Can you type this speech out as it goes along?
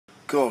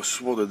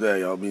Gosh, what a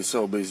day. I've been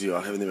so busy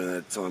I haven't even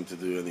had time to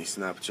do any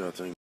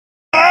Snapchatting.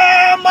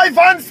 My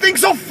van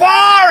stinks of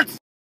farts!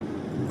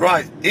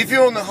 Right, if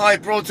you're on a high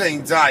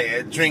protein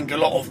diet, drink a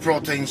lot of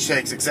protein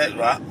shakes,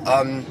 etc.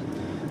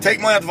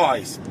 Take my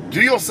advice.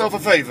 Do yourself a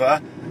favor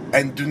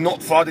and do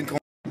not fart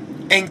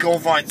in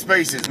confined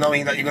spaces,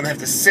 knowing that you're going to have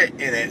to sit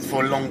in it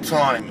for a long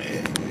time.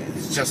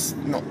 It's just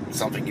not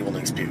something you want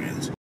to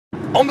experience.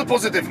 On the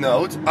positive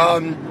note,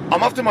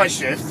 I'm after my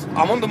shift,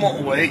 I'm on the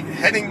motorway,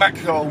 heading back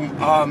home.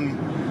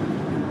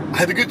 I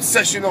had a good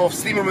session of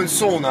steamer and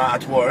sauna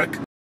at work.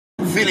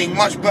 Feeling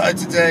much better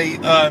today,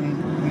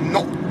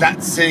 not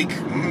that sick,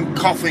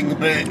 coughing a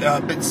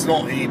bit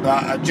snotty,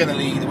 but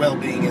generally the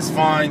well-being is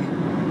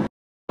fine.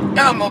 And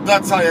I'm not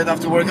that tired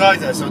after work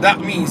either, so that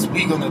means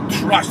we're gonna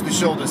trash the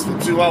shoulders for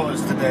 2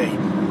 hours today.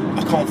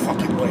 I can't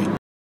fucking wait.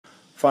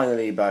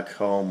 Finally back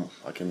home,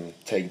 I can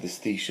take this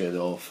t-shirt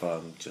off,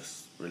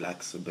 just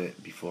relax a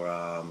bit before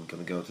I'm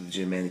gonna go to the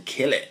gym and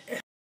kill it.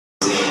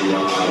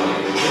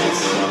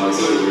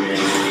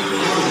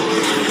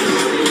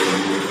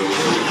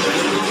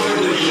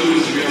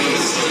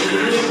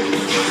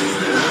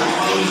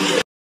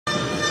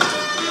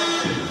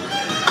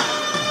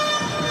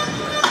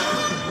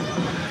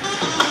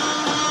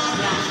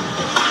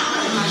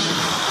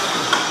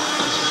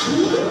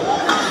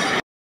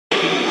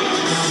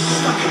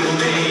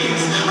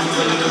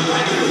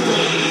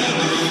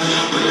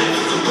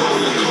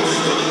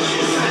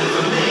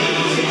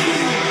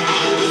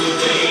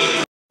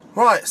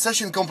 Right,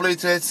 session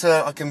completed.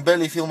 I can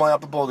barely feel my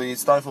upper body.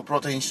 It's time for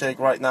protein shake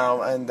right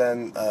now, and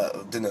then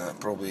dinner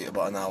probably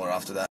about an hour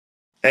after that.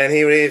 And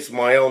here is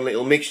my own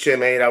little mixture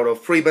made out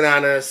of 3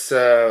 bananas,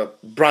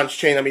 branched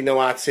chain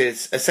amino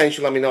acids,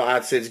 essential amino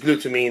acids,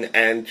 glutamine,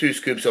 and 2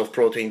 scoops of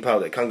protein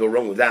powder. Can't go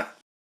wrong with that.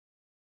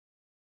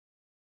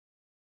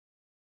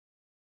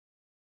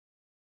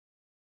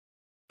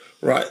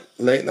 Right,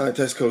 late night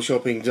Tesco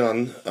shopping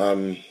done.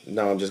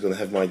 Now I'm just going to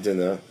have my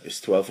dinner.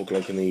 It's 12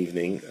 o'clock in the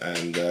evening,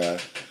 and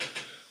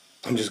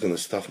I'm just going to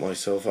stuff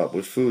myself up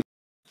with food.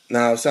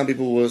 Now, some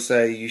people will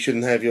say you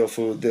shouldn't have your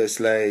food this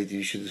late.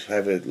 You should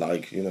have it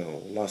like, you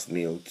know, last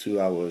meal,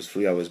 2 hours,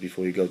 3 hours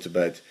before you go to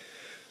bed.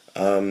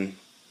 I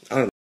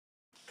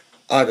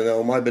don't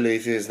know. My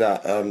belief is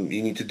that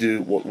you need to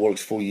do what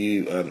works for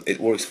you. It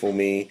works for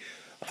me.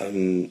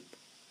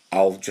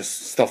 I'll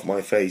just stuff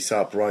my face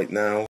up right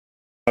now.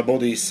 My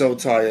body is so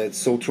tired,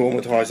 so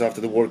traumatized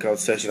after the workout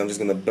session. I'm just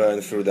going to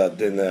burn through that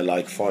dinner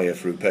like fire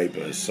through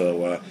paper.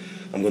 So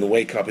I'm going to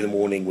wake up in the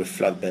morning with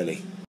flat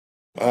belly.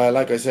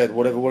 Like I said,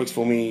 whatever works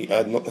for me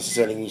not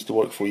necessarily needs to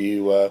work for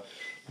you.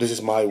 This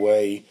is my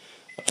way.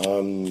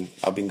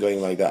 I've been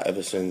going like that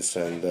ever since,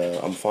 and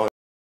I'm fine.